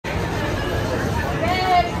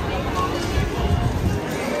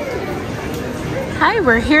Hi,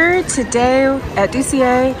 we're here today at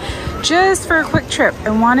DCA just for a quick trip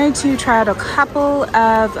and wanted to try out a couple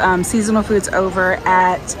of seasonal foods over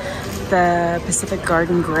at the Pacific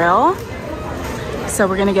Garden Grill. So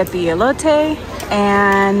we're gonna get the elote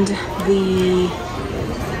and the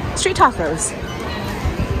street tacos.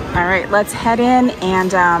 All right, let's head in,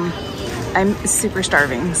 and I'm super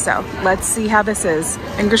starving, so let's see how this is.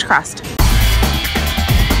 Fingers crossed.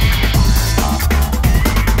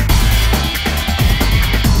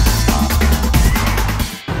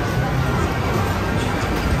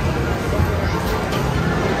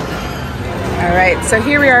 All right, so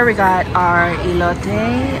here we are. We got our elote.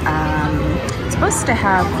 It's supposed to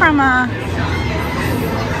have crema,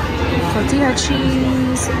 tortilla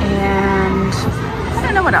cheese, and I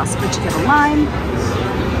don't know what else, but you get a lime.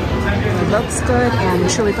 It looks good, and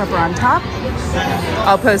chili pepper on top.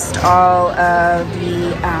 I'll post all of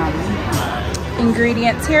the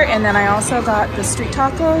ingredients here, and then I also got the street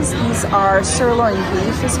tacos. These are sirloin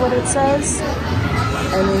beef is what it says.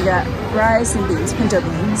 And we got rice and beans, pinto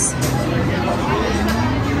beans.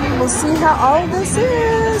 We'll see how all of this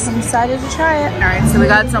is. I'm excited to try it. All right, so we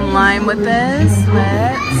got some lime with this.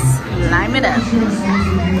 Let's lime it up.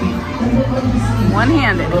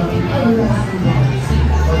 One-handed.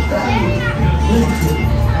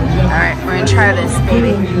 All right, we're gonna try this,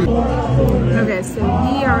 baby. Okay, so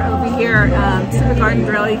we are over here, Pacific Garden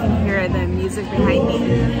Grill. You can hear the music behind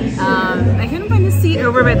me. I couldn't find a seat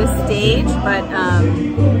over by the stage, but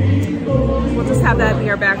we'll just have that be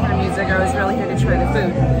our background music. I was really here to try the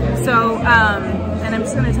food. So, and I'm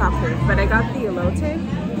just gonna talk through it, but I got the elote,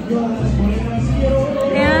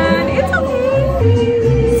 and it's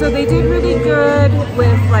okay. So they did really good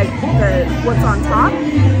with like what's on top.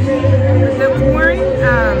 The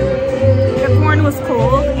corn was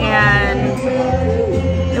cold, and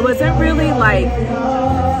it wasn't really like,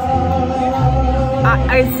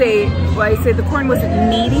 I say the corn wasn't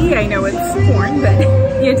meaty. I know it's corn, but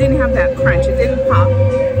it didn't have that crunch. It didn't pop.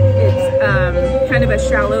 It's kind of a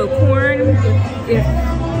shallow corn if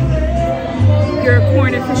you're a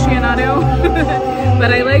corn aficionado.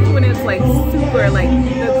 But I like when it's like super, like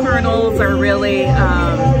the kernels are really, I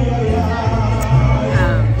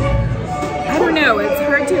don't know, it's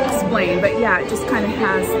hard to explain, but yeah, it just kind of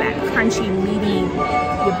has that crunchy, meaty,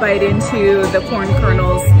 you bite into the corn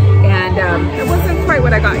kernels, and it wasn't quite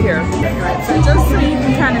what I got here. Right, so just so you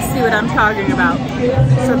can kind of see what I'm talking about.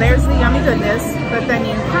 So there's the yummy goodness, but then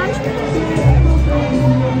you crunch it.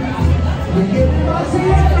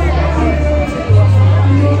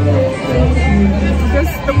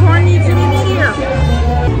 Just the corn needs to be meatier.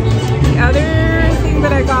 The other thing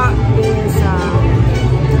that I got is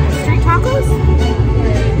street tacos.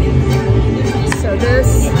 So this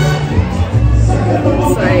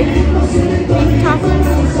looks like beef tacos,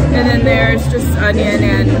 and then there's just onion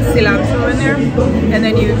and cilantro in there, and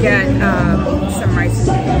then you get some rice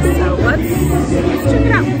and beans. So let's check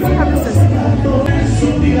it out. Let's see how this is.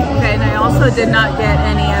 Okay, and I also did not get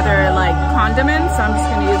any other like condiments, so I'm just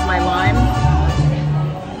going to use my lime.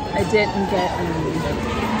 I didn't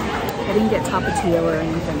get tapatio or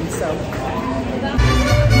anything, so.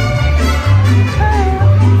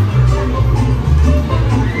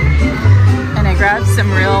 And I grabbed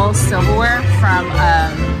some real silverware from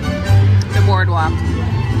the boardwalk.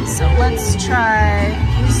 So let's try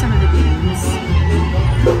some of the beans.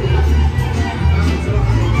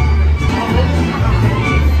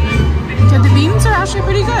 Okay, the beans are actually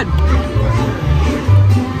pretty good.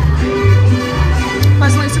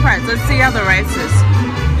 Pleasantly surprised. Let's see how the rice is.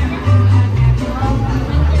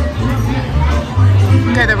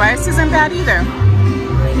 Okay, the rice isn't bad either.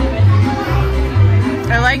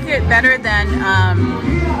 I like it better than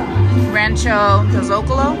Rancho del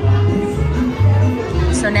Zocalo.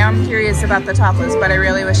 So now I'm curious about the tacos, but I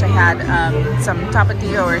really wish I had some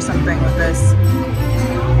tapatio or something with this.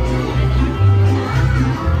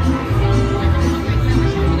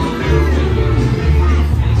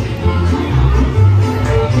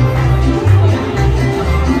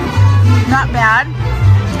 Not bad.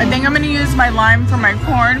 I think I'm gonna use my lime for my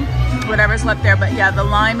corn, whatever's left there, but yeah, the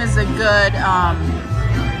lime is a good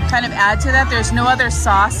kind of add to that. There's no other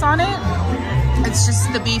sauce on it. It's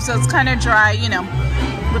just the beef, so it's kind of dry, you know,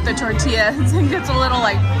 with the tortilla. It gets a little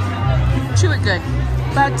like, chew it good.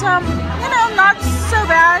 But, you know, not so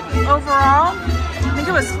bad overall. I think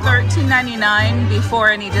it was $13.99 before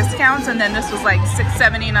any discounts, and then this was like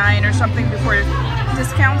 $6.79 or something before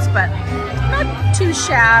discounts, but not too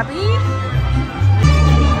shabby.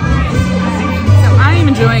 So I am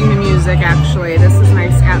enjoying the music, actually. This is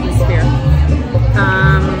nice atmosphere.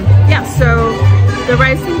 Yeah, so the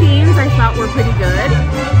rice and beans I thought were pretty good,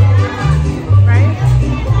 right?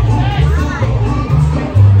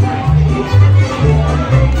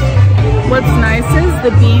 places,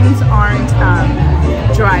 the beans aren't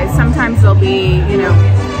dry. Sometimes they'll be, you know,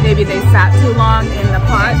 maybe they sat too long in the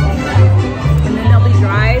pot and then they'll be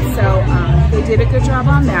dry. So they did a good job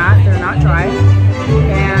on that. They're not dry.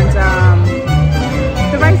 And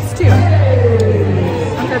the rice too.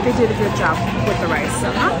 I thought they did a good job with the rice. So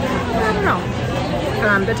I don't know.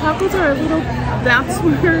 The tacos are a little, that's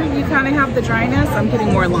where you kind of have the dryness. I'm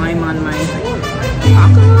putting more lime on my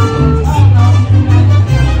tacos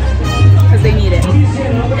because they need it.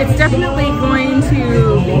 It's definitely going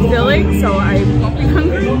to be filling, so I won't be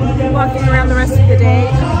hungry walking around the rest of the day.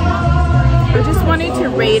 I just wanted to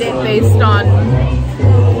rate it based on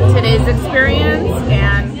today's experience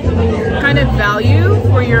and kind of value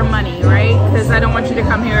for your money, right? Because I don't want you to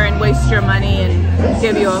come here and waste your money and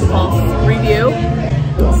give you a false review.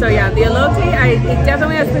 So yeah, the elote, it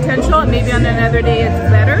definitely has potential, and maybe on another day it's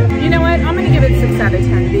better. You know what? I'm gonna give it 6 out of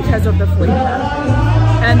 10 because of the flavor.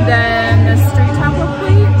 And then the street taco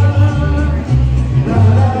plate,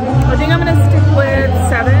 I think I'm gonna stick with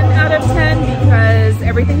 7 out of 10 because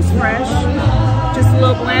everything's fresh. Just a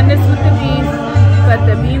little blandness with the beef, but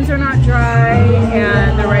the beans are not dry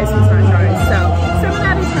and the rice is not dry. So 7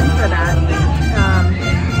 out of 10 for that.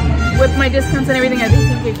 With my discounts and everything, I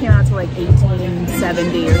think it came out to like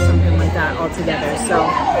 $18.70 or something like that altogether. So,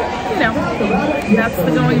 you know, that's the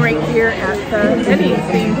going rate here at the Denny's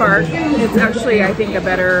theme park. It's actually, I think, a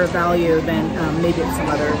better value than maybe at some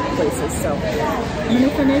other places. So I'm gonna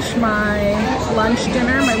finish my lunch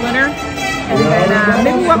dinner, my dinner, and then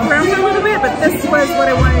maybe walk around for a little bit. But this was what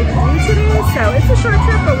I wanted to do today. So it's a short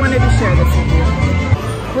trip, but wanted to share this with you.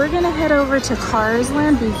 We're gonna head over to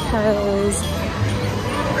Carsland because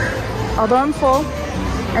although I'm full,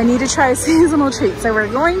 I need to try a seasonal treat. So we're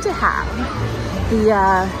going to have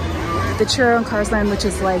the churro in Carsland, which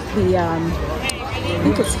is like the, I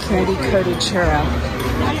think it's candy coated churro.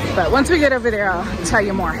 But once we get over there, I'll tell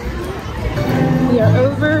you more. We are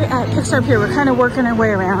over at Pixar Pier. We're kind of working our way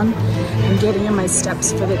around and getting in my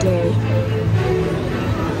steps for the day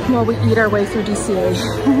while we eat our way through DCA.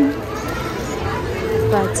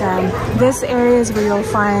 But this area is where you'll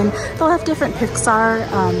find, they'll have different Pixar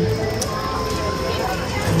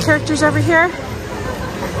characters over here.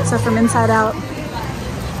 So from Inside Out,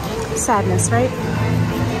 Sadness, right?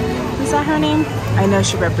 Is that her name? I know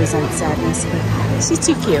she represents sadness, but she's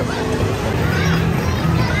too cute.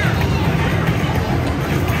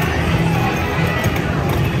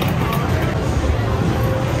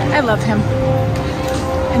 I love him.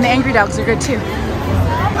 And the angry dogs are good too.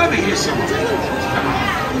 Let me hear some.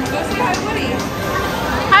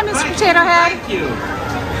 Hi, Mr. Potato Head. Thank you.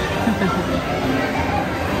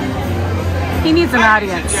 He needs an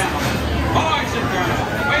audience. Boys and girls,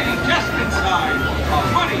 waiting just inside are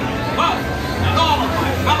Woody, Buzz, and all of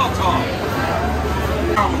my fellow toys.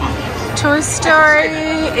 Toy Story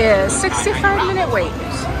is 65-minute wait.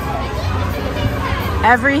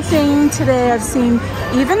 Everything today I've seen,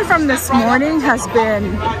 even from this morning, has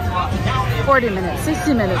been 40 minutes,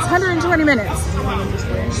 60 minutes, 120 minutes.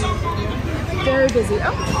 Very busy.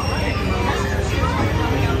 Oh.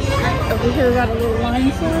 Over here we got a little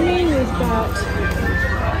line forming. We've got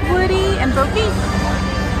Woody and Bo Peep.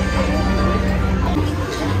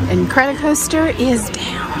 And Credicoaster is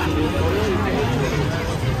down.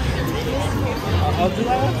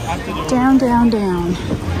 Down, down, down.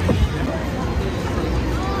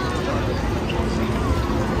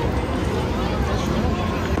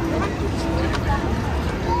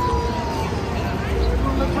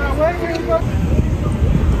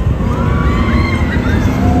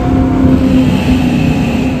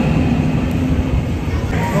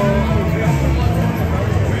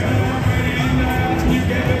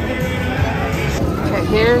 Okay,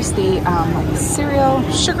 here's the cereal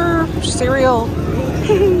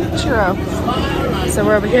churro. So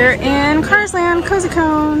we're over here in Carsland, Cozy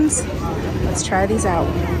Cones. Let's try these out.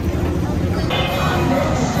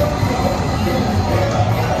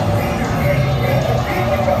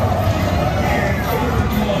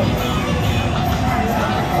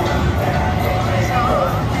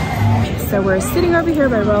 So we're sitting over here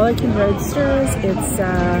by Rollicking Roadsters. It's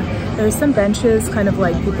there's some benches, kind of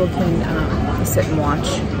like people can sit and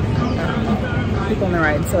watch people on the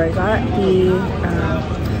ride. So I got the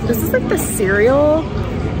this is like the cereal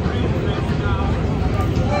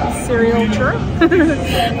churro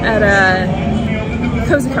at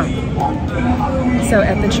Cozy Cone. So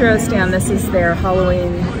at the churro stand, this is their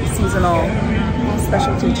Halloween seasonal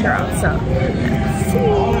specialty churro. So let's see.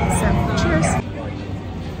 So cheers.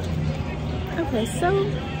 Okay, so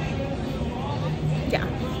yeah,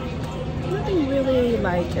 nothing really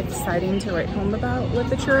like exciting to write home about with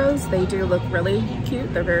the churros. They do look really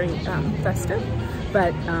cute. They're very festive.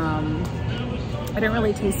 but I didn't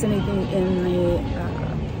really taste anything in the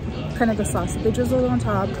kind of the sauce that they drizzled on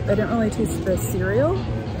top. I didn't really taste the cereal.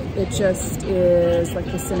 It just is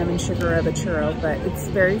like the cinnamon sugar of a churro, but it's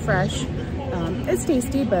very fresh. It's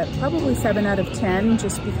tasty, but probably 7 out of 10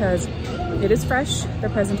 just because it is fresh. The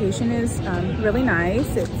presentation is really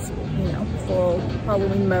nice. It's, you know, full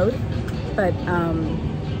Halloween mode, but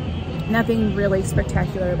nothing really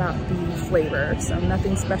spectacular about the flavor, so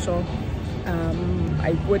nothing special.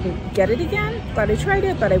 I wouldn't get it again. Glad I tried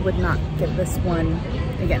it, but I would not get this one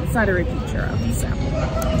again. It's not a repeat churro, so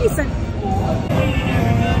decent.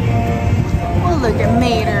 Well, look at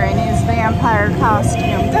Mater in his vampire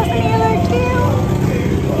costume. Doesn't he look cute?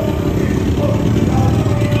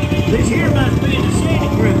 This here must be the city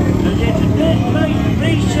group, because it's a good place to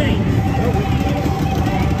be seen.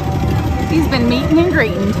 He's been meeting and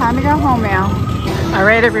greeting. Time to go home now. All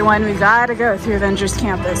right, everyone, we gotta go through Avengers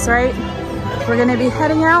Campus, right? We're gonna be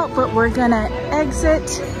heading out, but we're gonna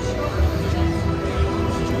exit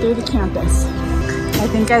through the campus. I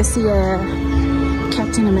think I see a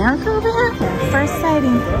Captain America over here. First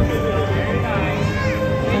sighting.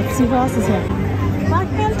 Let's see who else is here. Black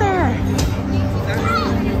Panther.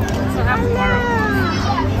 Hello.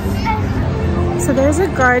 So there's a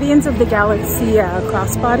Guardians of the Galaxy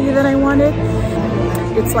crossbody that I wanted.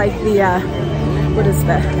 It's like the, what is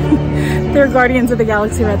that? They're Guardians of the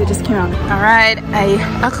Galaxy ride that just came out. All right, I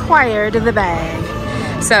acquired the bag.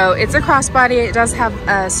 So it's a crossbody. It does have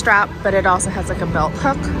a strap, but it also has like a belt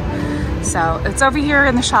hook. So it's over here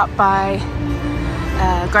in the shop by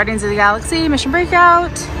Guardians of the Galaxy Mission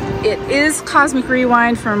Breakout. It is Cosmic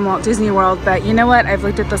Rewind from Walt Disney World, but you know what? I've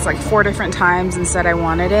looked at this like 4 different times and said I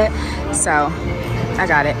wanted it, so I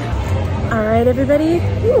got it. All right, everybody.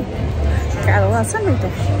 Woo. Got a lot of sun right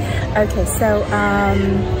there. Okay, so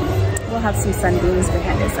we'll have some sunbeams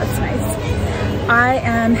behind us. That's nice. I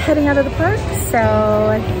am heading out of the park,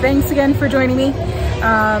 so thanks again for joining me.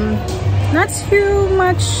 Not too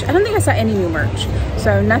much, I don't think I saw any new merch,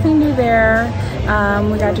 so nothing new there.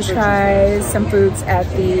 We got to try some foods at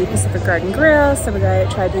the Pacific Garden Grill, so we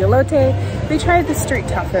tried the elote, we tried the street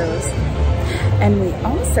tacos, and we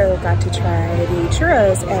also got to try the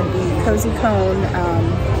churros at the Cozy Cone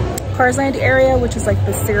Cars Land area, which is like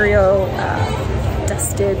the cereal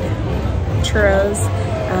dusted churros.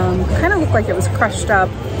 Kind of looked like it was crushed up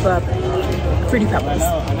Fruity Pebbles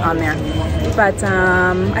on there. But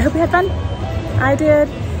I hope you had fun. I did.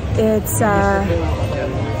 It's,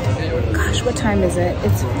 gosh, what time is it?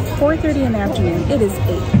 It's 4:30 in the afternoon. It is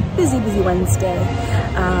a busy, busy Wednesday.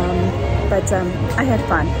 But I had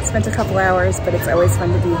fun. Spent a couple hours, but it's always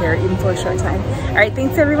fun to be here, even for a short time. All right,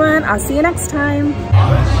 thanks everyone. I'll see you next time.